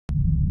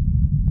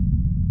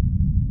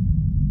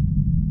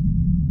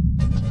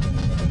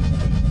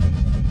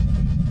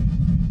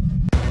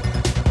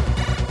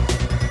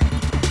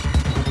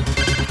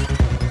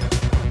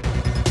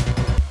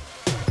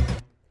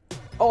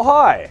Oh,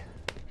 hi.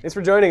 Thanks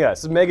for joining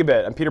us. This is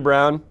Megabit. I'm Peter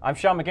Brown. I'm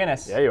Sean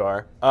McGinnis. Yeah, you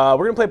are. We're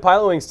going to play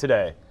Pilot Wings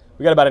today.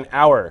 We got about an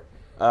hour.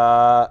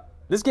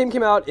 This game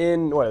came out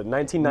in, what,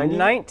 1990?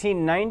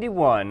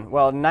 1991.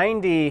 Well,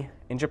 90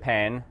 in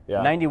Japan,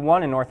 Yeah.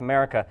 91 in North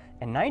America,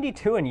 and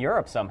 92 in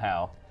Europe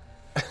somehow.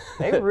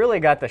 They really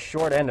got the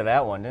short end of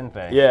that one, didn't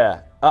they?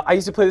 Yeah. I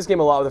used to play this game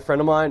a lot with a friend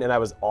of mine, and I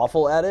was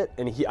awful at it.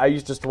 And I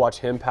used just to watch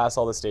him pass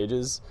all the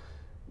stages.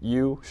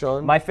 You,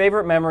 Sean? My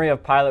favorite memory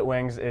of Pilot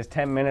Wings is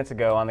 10 minutes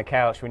ago on the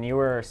couch when you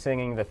were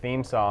singing the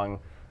theme song,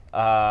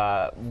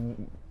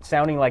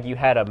 sounding like you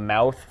had a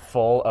mouth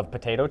full of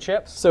potato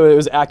chips. So it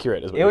was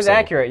accurate, is what It was saying.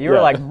 accurate. You were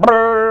like,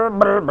 brr,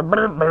 brr, brr,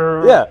 brr,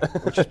 brr, Yeah.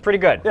 which is pretty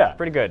good. Yeah.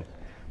 Pretty good.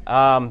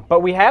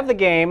 But we have the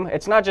game.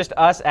 It's not just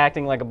us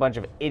acting like a bunch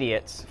of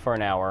idiots for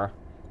an hour.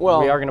 Well,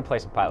 we are going to play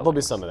some Pilot There'll be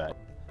Wings. some of that.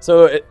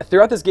 So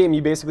throughout this game,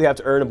 you basically have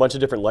to earn a bunch of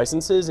different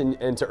licenses,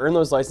 and to earn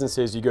those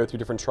licenses, you go through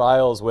different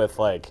trials with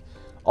like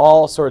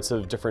all sorts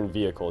of different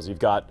vehicles. You've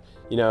got,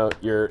 you know,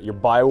 your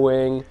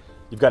bi-wing.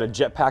 You've got a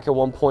jetpack at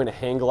one point, a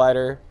hang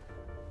glider.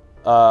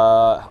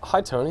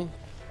 Hi, Tony.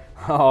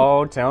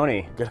 Oh,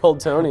 Tony. Good old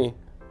Tony.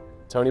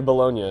 Tony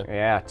Bologna.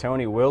 Yeah,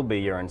 Tony will be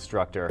your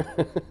instructor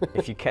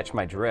if you catch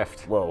my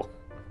drift. Whoa.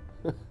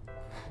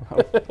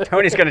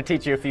 Tony's going to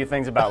teach you a few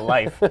things about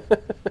life.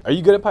 Are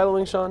you good at Pilot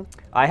Wings, Sean?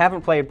 I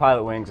haven't played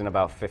Pilot Wings in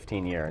about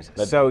 15 years.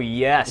 So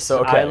yes, So,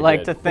 okay, I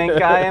like good. to think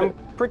I am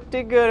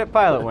pretty good at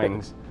Pilot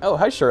Wings. Oh,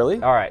 hi,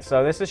 Shirley. All right,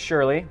 so this is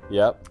Shirley.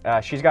 Yep.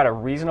 She's got a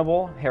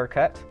reasonable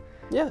haircut.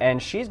 Yeah.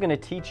 And she's going to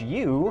teach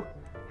you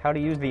how to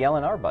use the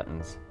L&R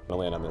buttons. I'm gonna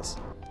land on this.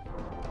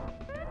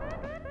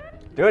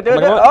 Do it, do it, Come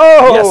do it. on.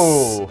 Oh!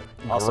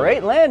 Yes. Awesome.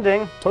 Great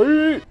landing.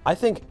 Tony. I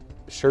think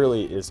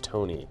Shirley is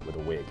Tony with a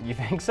wig. You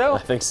think so? I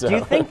think so. Do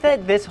you think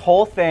that this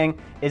whole thing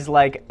is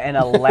like an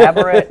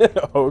elaborate,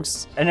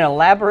 Hoax.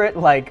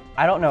 like,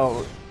 I don't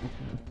know,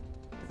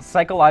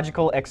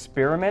 psychological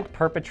experiment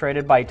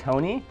perpetrated by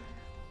Tony?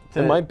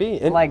 It might be.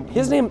 And like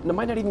his name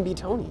might not even be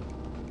Tony.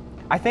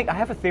 I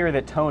have a theory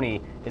that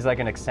Tony is like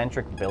an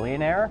eccentric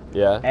billionaire.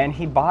 Yeah. And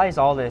he buys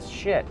all this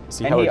shit.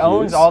 See and how he it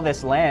owns is? all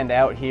this land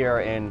out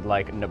here in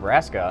like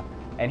Nebraska.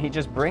 And he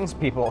just brings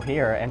people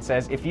here and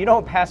says, if you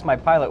don't pass my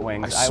Pilot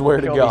Wings, I swear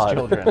will to kill God. these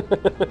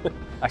children.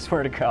 I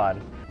swear to God.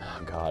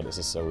 Oh God, this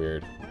is so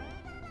weird.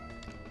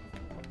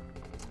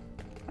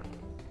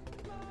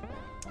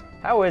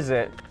 How is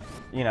it,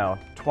 you know,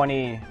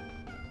 20,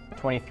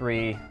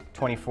 23,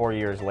 24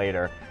 years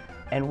later,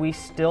 and we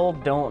still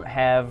don't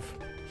have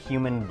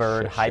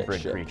human-bird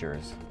hybrid shit.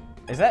 creatures?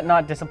 Is that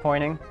not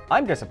disappointing?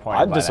 I'm disappointed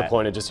I'm by that.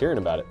 disappointed just hearing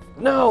about it.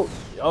 No.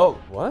 Oh,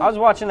 what? I was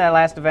watching that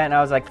last event and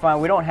I was like,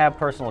 fine, we don't have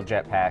personal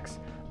jetpacks.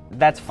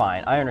 That's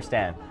fine, I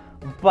understand.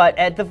 But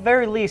at the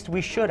very least,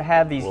 we should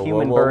have these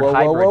human-bird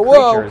hybrid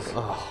creatures.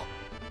 Oh.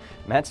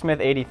 Matt Smith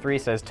 83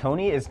 says,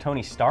 Tony is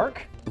Tony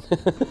Stark?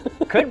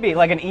 Could be,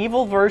 like an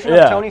evil version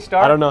Yeah. of Tony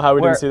Stark. I don't know how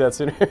we where- didn't see that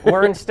sooner.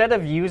 where instead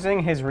of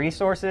using his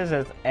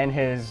resources and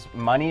his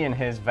money and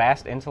his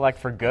vast intellect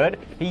for good,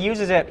 he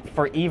uses it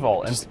for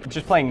evil and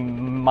just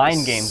playing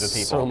mind games with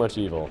people. So much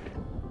evil.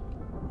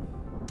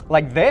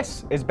 Like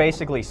this is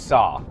basically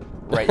Saw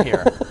right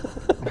here.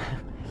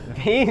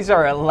 These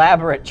are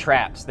elaborate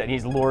traps that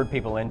he's lured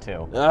people into.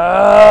 Oh,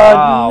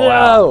 Oh, no!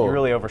 wow. You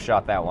really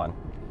overshot that one.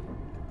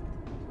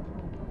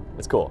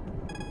 It's cool.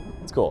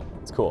 It's cool.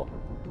 It's cool.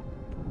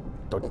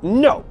 Don't,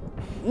 no!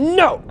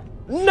 No!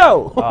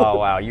 No! Oh,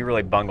 wow. You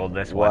really bungled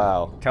this one.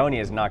 Wow. Tony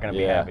is not going to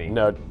be Yeah. happy.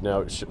 No,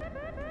 no.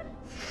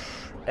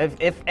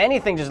 If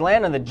anything, just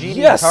land on the GD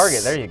Yes!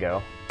 target. There you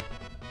go.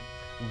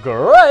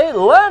 Great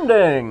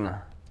landing!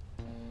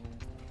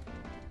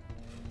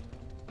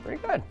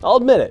 Pretty good. I'll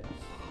admit it.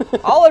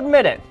 I'll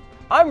admit it.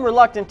 I'm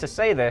reluctant to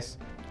say this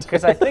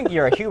because I think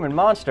you're a human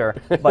monster,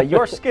 but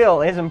your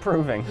skill is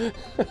improving.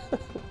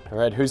 All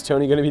right, who's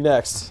Tony going to be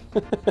next?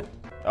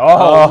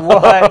 Oh,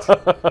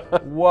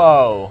 what?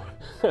 Whoa.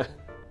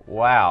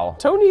 Wow.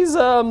 Tony's,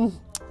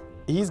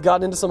 he's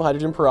gotten into some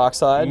hydrogen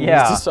peroxide. And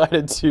Yeah. he's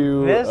decided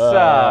to, This,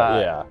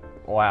 yeah.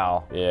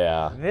 Wow.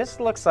 Yeah. This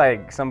looks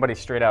like somebody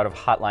straight out of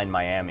Hotline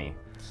Miami.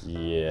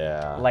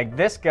 Yeah. Like,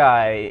 this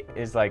guy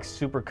is like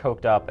super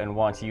coked up and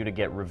wants you to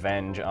get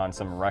revenge on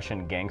some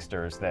Russian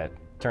gangsters that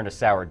turned a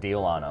sour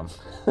deal on him.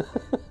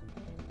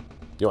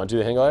 You want to do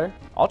the hang glider?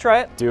 I'll try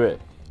it. Do it.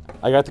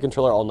 I got the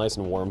controller all nice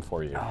and warm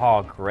for you.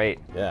 Oh, great.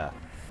 Yeah.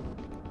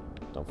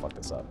 Don't fuck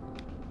this up.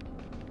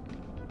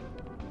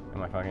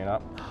 Am I fucking it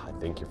up? I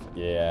think you're.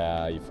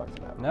 Yeah, you fucked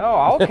it up. No,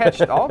 I'll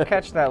catch. I'll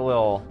catch that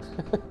little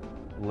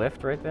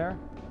lift right there.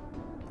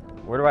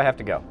 Where do I have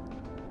to go?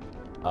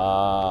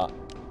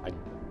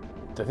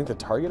 I think the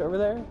target over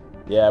there.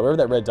 Yeah, wherever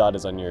that red dot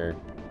is on your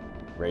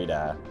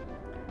radar.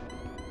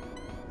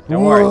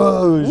 Don't worry.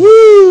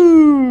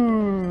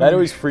 Woo! That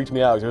always freaked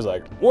me out because it was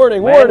like,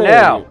 warning, Land warning.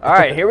 now. All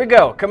right, here we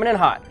go. Coming in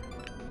hot.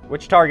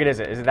 Which target is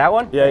it? Is it that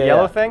one? Yeah, the yeah,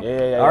 yellow yeah. thing?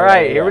 Yeah. All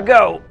right, here we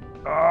go.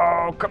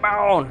 Oh, come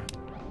on.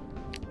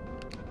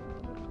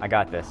 I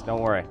got this.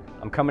 Don't worry.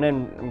 I'm coming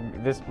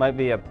in. This might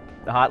be a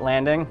hot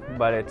landing,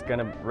 but it's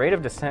gonna rate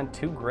of descent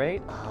too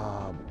great.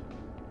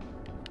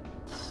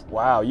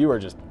 Wow, you are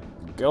just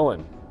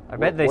Going. I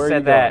bet they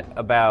said that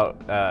about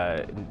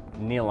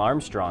Neil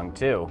Armstrong,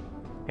 too.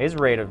 His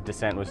rate of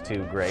descent was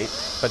too great,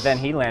 but then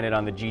he landed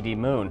on the GD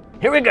moon.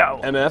 Here we go!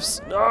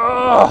 MFs.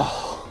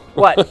 Oh.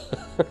 What?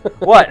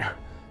 What?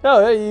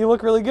 No, hey, you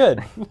look really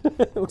good.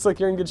 It looks like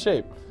you're in good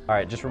shape. All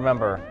right, just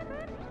remember.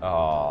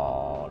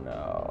 Oh,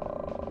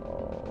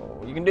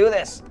 no. You can do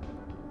this.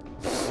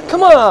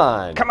 Come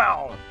on! Come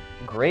on!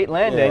 Great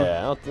landing.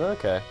 Yeah,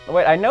 okay.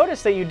 Wait, I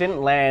noticed that you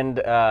didn't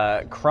land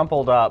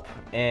crumpled up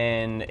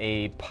in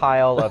a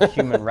pile of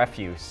human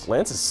refuse.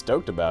 Lance is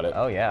stoked about it.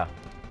 Oh, yeah.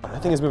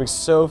 That thing is moving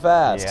so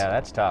fast. Yeah,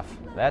 that's tough.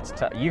 That's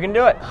tough. You can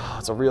do it. Oh,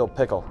 it's a real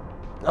pickle.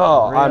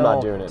 Oh, I'm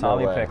not doing it.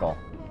 Tommy no way. Pickle.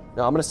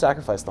 No, I'm going to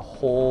sacrifice the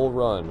whole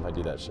run if I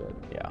do that shit.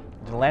 Yeah.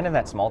 Just land in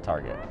that small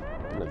target.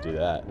 I'm going to do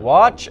that.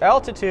 Watch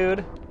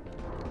altitude.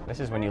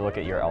 This is when you look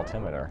at your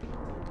altimeter.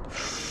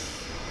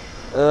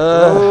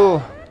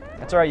 Ooh.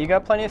 That's all right. You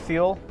got plenty of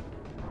fuel.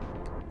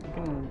 You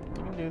can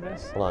do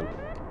this. Hold on.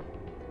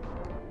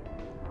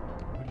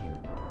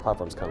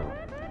 Platform's coming.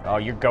 Oh,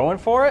 you're going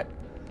for it?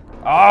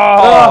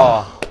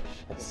 Oh!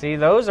 See,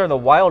 those are the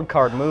wild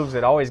card moves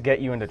that always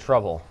get you into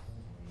trouble.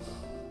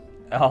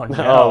 Oh,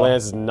 no. Oh,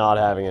 Lance is not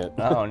having it.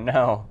 Oh,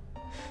 no.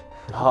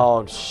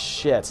 Oh,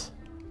 shit.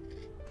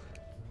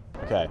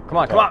 Okay. Come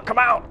on, okay. come on, come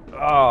out!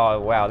 Oh,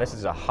 wow, this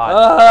is a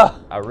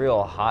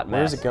real hot mess.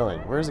 Where's it going?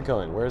 Where's it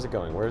going? Where's it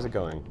going? Where's it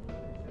going?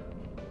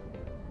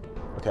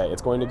 Okay,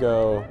 it's going to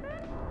go...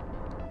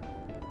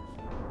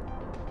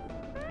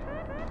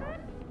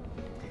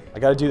 I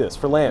gotta do this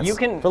for Lance. You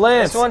can. For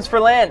Lance. This one's for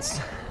Lance.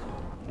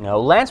 No,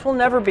 Lance will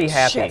never be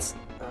happy. Shit.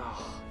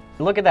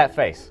 Look at that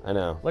face. I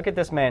know. Look at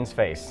this man's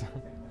face.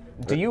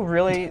 Do you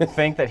really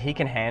think that he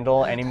can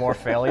handle any more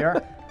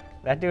failure?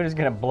 That dude is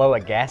gonna blow a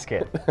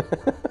gasket.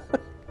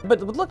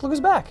 But look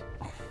who's back.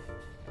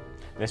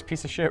 This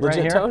piece of shit Legit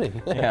right here? Tony.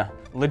 Yeah.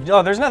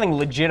 Oh, there's nothing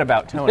legit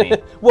about Tony.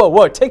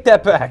 Whoa, take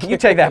that back. You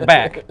take that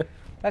back.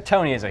 That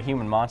Tony is a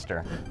human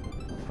monster.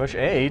 Push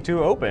A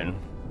to open.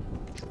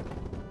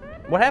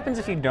 What happens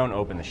if you don't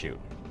open the chute?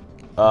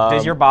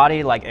 Does your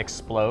body like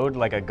explode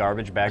like a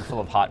garbage bag full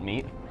of hot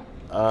meat?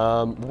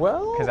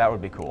 Well... Because that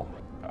would be cool.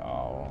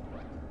 Oh.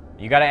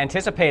 You gotta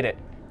anticipate it.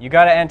 You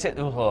gotta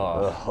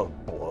Oh,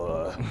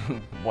 boy.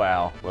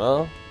 Wow.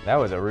 Well... That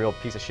was a real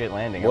piece of shit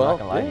landing, I'm not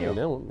gonna lie to you. You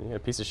know, you got a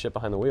piece of shit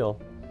behind the wheel.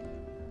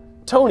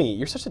 Tony,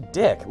 you're such a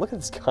dick. Look at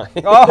this guy.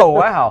 Oh,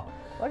 wow.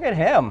 Look at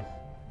him.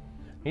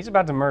 He's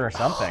about to murder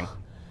something.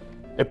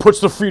 It puts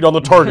the feet on the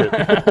target.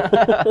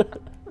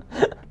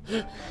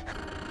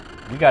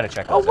 We gotta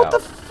check those out. What the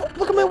fuck?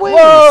 Look at my wings.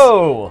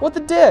 Whoa! What the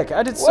dick?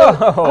 I did so...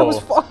 Whoa. I was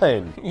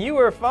fine. You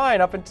were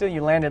fine up until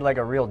you landed like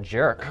a real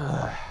jerk.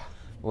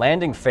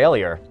 Landing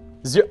failure.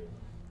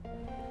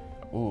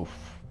 Oof.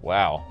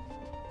 Wow.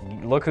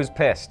 Look who's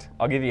pissed.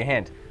 I'll give you a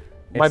hint.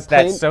 It's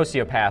that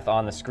sociopath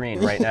on the screen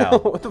right now.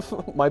 What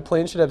the my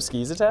plane should have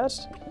skis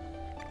attached?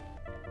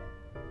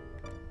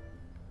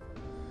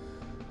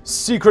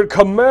 Secret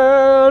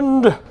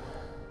command!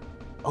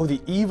 Oh,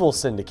 the evil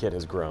syndicate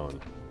has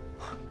grown.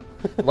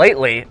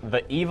 Lately,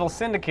 the evil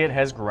syndicate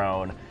has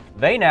grown.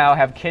 They now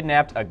have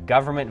kidnapped a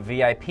government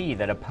VIP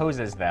that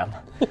opposes them.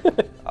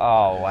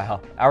 Oh,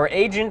 wow. Our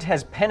agent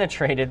has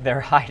penetrated their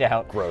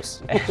hideout.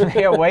 Gross. And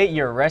they await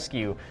your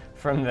rescue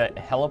from the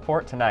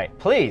heliport tonight.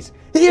 Please.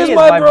 He is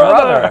my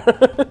brother!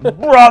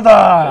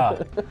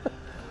 Brother!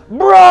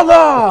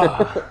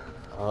 Brother!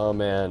 Oh,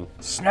 man.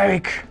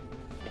 Snake!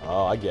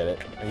 Oh, I get it.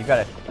 You got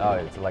it. Oh,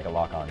 it's like a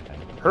lock-on thing.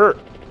 Hurt.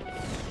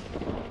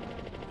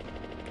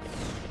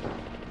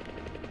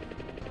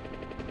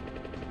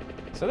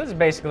 So this is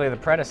basically the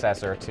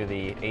predecessor to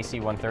the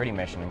AC-130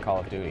 mission in Call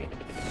of Duty.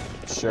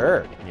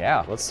 Sure.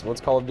 Yeah. What's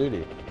Call of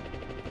Duty?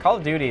 Call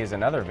of Duty is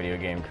another video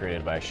game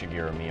created by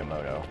Shigeru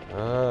Miyamoto.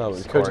 Oh,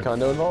 was Koji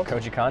Kondo involved?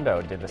 Koji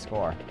Kondo did the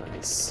score.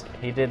 Nice.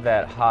 He did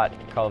that hot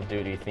Call of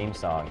Duty theme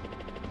song.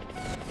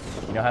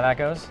 You know how that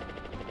goes?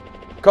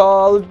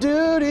 Call of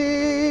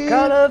Duty!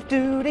 Call of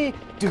Duty!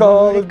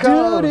 Call of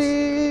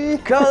Duty!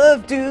 Call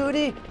of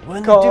Duty!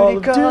 When Call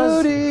the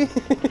duty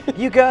calls,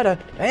 you gotta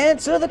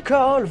answer the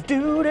Call of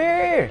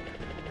Duty!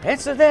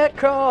 Answer that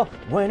call.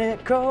 When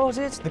it calls,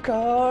 it's the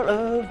Call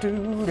of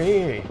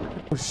Duty.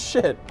 Oh,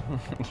 shit.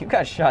 You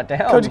got shot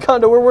down. Koji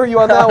Kondo, where were you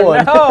on that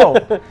one?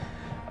 No!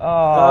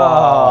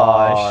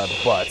 Oh,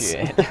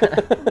 shit.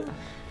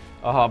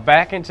 Oh,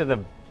 back into the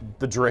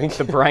drink.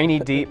 the briny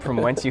deep from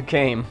whence you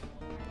came.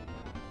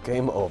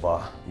 Game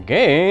over.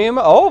 Game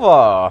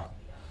over.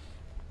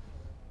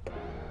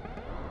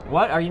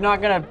 What? Are you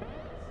not gonna...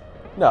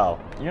 No.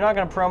 You're not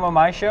gonna promo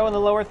my show in the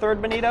lower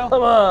third, Benito?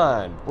 Come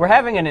on. We're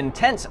having an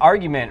intense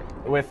argument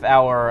with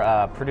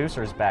our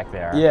producers back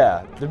there.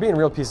 Yeah, they're being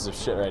real pieces of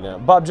shit right now.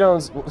 Bob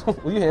Jones,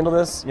 will you handle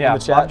this Yeah, in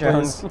the chat, Bob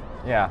Jones. please?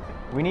 Yeah,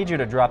 we need you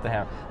to drop the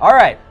hammer. All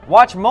right,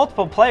 watch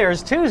Multiple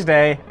Players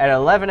Tuesday at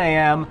 11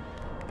 a.m.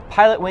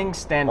 Pilotwings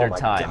Standard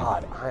Time. Oh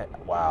my God,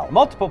 wow.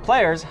 Multiple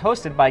Players,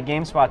 hosted by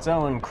GameSpot's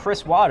own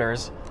Chris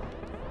Waters,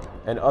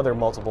 and other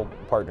multiple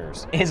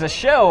partners. is a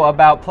show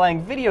about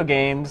playing video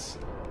games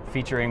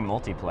featuring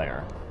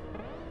multiplayer.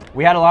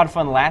 We had a lot of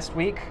fun last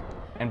week,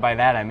 and by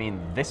that I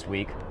mean this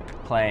week,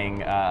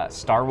 playing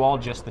Star Wall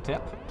Just the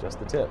Tip. Just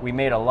the tip. We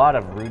made a lot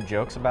of rude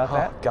jokes about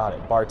that. Got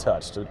it. Bar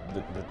touch, the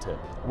tip.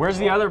 Where's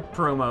the other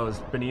promos,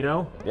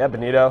 Benito? Yeah,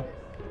 Benito.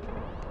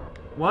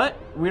 What?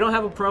 We don't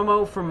have a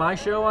promo for my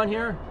show on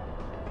here?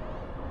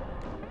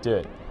 Do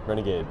it.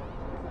 Renegade.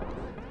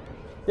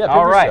 Yeah,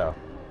 All right. Show.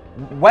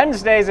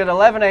 Wednesdays at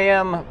 11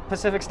 a.m.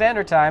 Pacific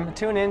Standard Time,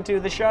 tune in to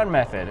The Shaun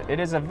Method. It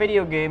is a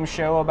video game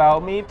show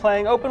about me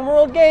playing open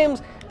world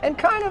games and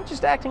kind of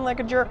just acting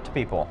like a jerk to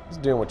people.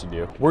 Just doing what you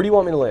do. Where do you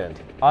want me to land?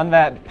 On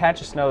that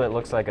patch of snow that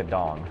looks like a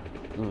dong.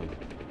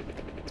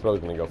 That's what I was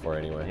going to go for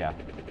anyway. Yeah.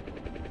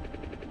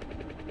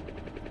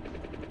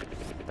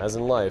 As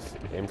in life,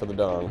 aim for the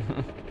dong.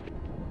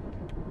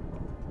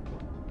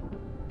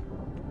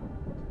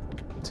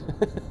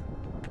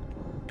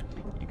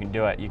 You can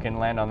do it. You can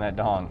land on that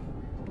dong.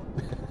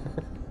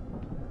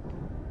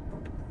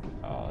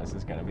 Oh, this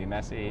is gonna be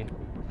messy.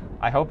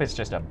 I hope it's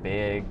just a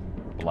big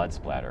blood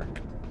splatter.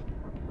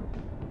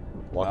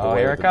 Oh,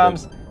 here it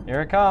comes.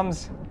 Here it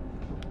comes.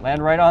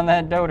 Land right on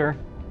that doter.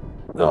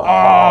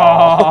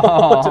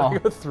 Oh! Did I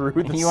go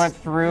through this? You went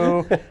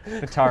through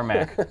the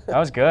tarmac. That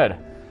was good.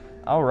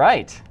 All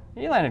right.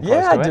 You landed close to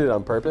it. Yeah, I did it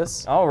on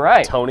purpose. All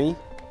right. Tony.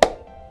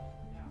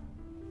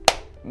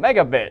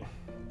 Megabit.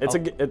 It's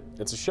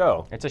a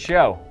show. It's a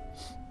show.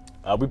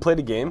 We played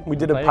a game. We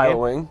did a Pilot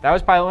Wing. That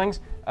was Pilot Wings.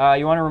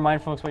 You want to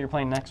remind folks what you're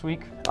playing next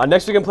week?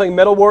 Next week I'm playing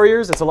Metal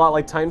Warriors. It's a lot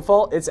like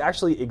Titanfall. It's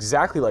actually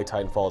exactly like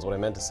Titanfall is what I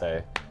meant to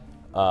say.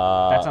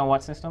 That's on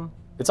what system?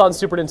 It's on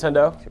Super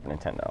Nintendo. Super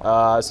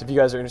Nintendo. So if you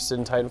guys are interested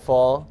in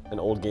Titanfall and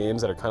old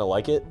games that are kind of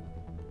like it,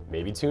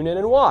 maybe tune in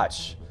and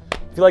watch.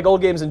 If you like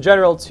old games in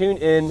general, tune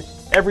in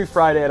every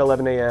Friday at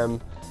 11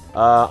 a.m.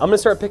 I'm going to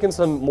start picking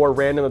some more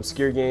random,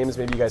 obscure games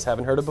maybe you guys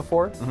haven't heard of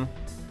before.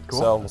 Cool.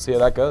 So we'll see how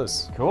that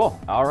goes. Cool.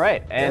 All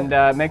right. And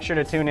make sure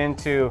to tune in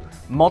to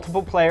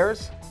Multiple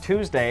Players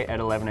Tuesday at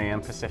 11 a.m.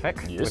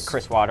 Pacific with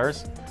Chris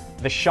Waters.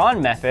 The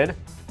Shaun Method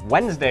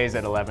Wednesdays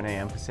at 11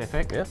 a.m.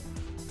 Pacific. Yeah.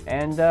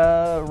 And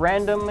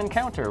Random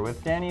Encounter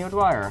with Danny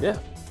O'Dwyer. Yeah.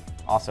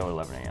 Also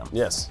 11 a.m.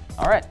 Yes.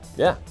 All right.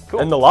 Yeah. Cool.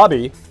 And the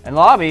lobby.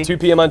 2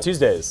 p.m. on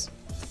Tuesdays.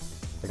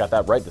 I got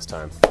that right this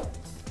time.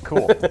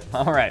 Cool.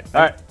 All right.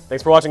 All right.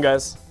 Thanks for watching,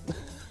 guys.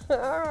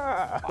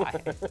 Bye.